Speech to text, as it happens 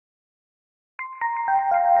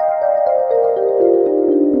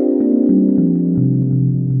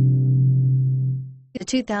The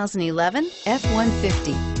 2011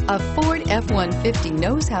 F-150. A Ford F-150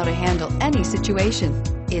 knows how to handle any situation.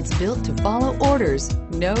 It's built to follow orders,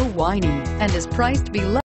 no whining, and is priced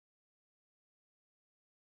below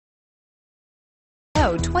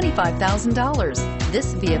 $25,000.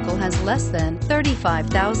 This vehicle has less than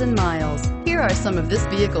 35,000 miles. Here are some of this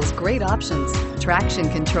vehicle's great options: traction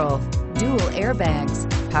control, dual airbags,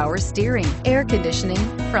 power steering, air conditioning,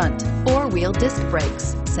 front, four-wheel disc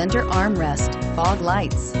brakes, center armrest, fog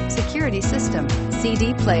lights, security system,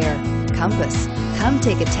 CD player, compass. Come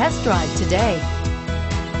take a test drive today.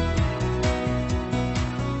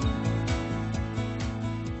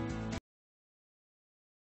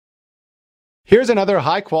 Here's another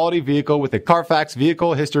high-quality vehicle with a Carfax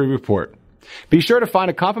Vehicle History Report. Be sure to find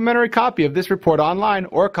a complimentary copy of this report online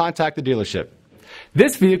or contact the dealership.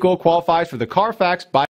 This vehicle qualifies for the Carfax